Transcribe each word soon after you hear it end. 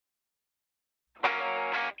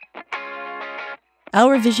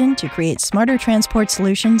Our vision to create smarter transport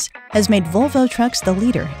solutions has made Volvo trucks the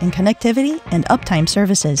leader in connectivity and uptime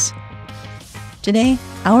services. Today,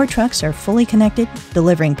 our trucks are fully connected,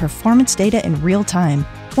 delivering performance data in real time,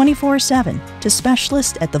 24/7, to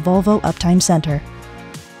specialists at the Volvo Uptime Center.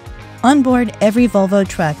 On board every Volvo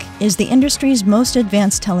truck is the industry's most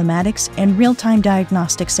advanced telematics and real-time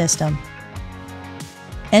diagnostic system.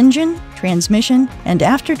 Engine, transmission, and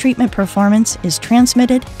after-treatment performance is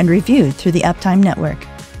transmitted and reviewed through the Uptime network.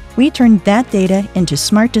 We turn that data into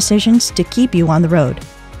smart decisions to keep you on the road.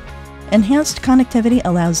 Enhanced connectivity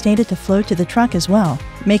allows data to flow to the truck as well,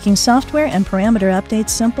 making software and parameter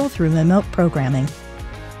updates simple through remote programming.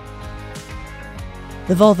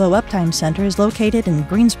 The Volvo Uptime Center is located in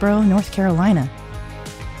Greensboro, North Carolina.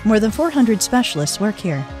 More than 400 specialists work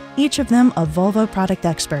here, each of them a Volvo product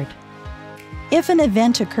expert. If an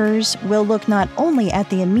event occurs, we'll look not only at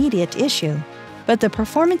the immediate issue, but the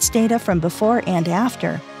performance data from before and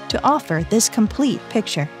after to offer this complete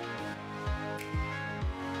picture.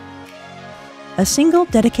 A single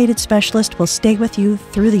dedicated specialist will stay with you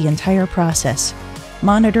through the entire process,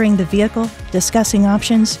 monitoring the vehicle, discussing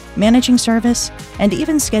options, managing service, and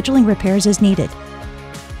even scheduling repairs as needed.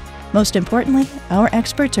 Most importantly, our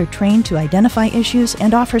experts are trained to identify issues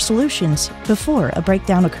and offer solutions before a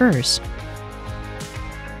breakdown occurs.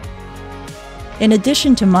 In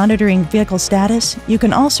addition to monitoring vehicle status, you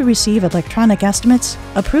can also receive electronic estimates,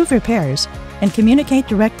 approve repairs, and communicate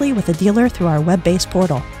directly with the dealer through our web-based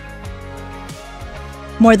portal.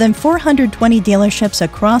 More than 420 dealerships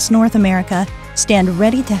across North America stand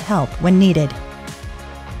ready to help when needed.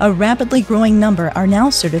 A rapidly growing number are now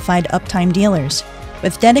certified Uptime dealers,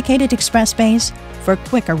 with dedicated express bays for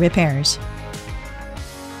quicker repairs.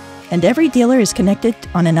 And every dealer is connected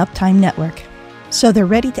on an Uptime network, so they're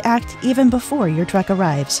ready to act even before your truck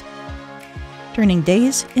arrives, turning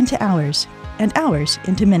days into hours and hours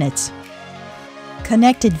into minutes.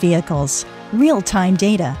 Connected vehicles, real-time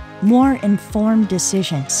data, more informed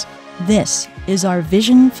decisions. This is our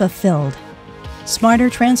vision fulfilled. Smarter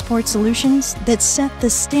transport solutions that set the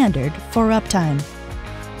standard for uptime.